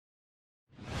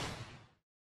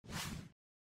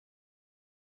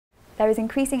There is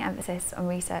increasing emphasis on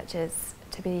researchers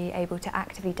to be able to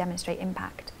actively demonstrate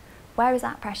impact. Where is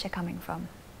that pressure coming from?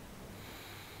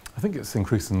 I think it's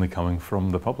increasingly coming from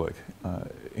the public.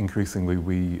 Increasingly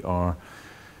we are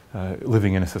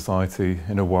living in a society,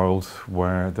 in a world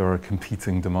where there are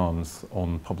competing demands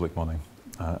on public money,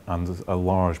 and a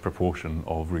large proportion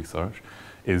of research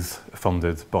is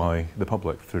funded by the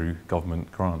public through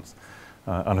government grants.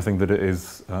 And I think that it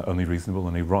is only reasonable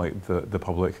and only right that the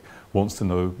public wants to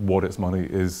know what its money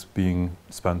is being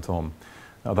spent on.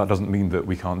 Now, that doesn't mean that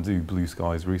we can't do blue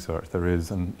skies research. There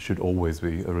is and should always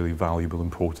be a really valuable,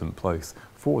 important place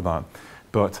for that.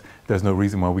 But there's no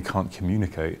reason why we can't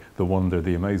communicate the wonder,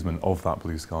 the amazement of that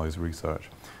blue skies research.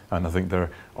 And I think there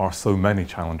are so many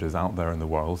challenges out there in the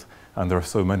world, and there are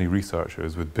so many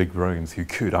researchers with big brains who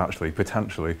could actually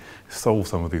potentially solve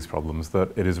some of these problems,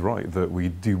 that it is right that we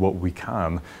do what we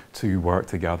can to work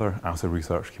together as a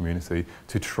research community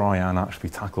to try and actually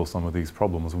tackle some of these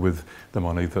problems with the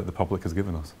money that the public has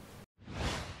given us.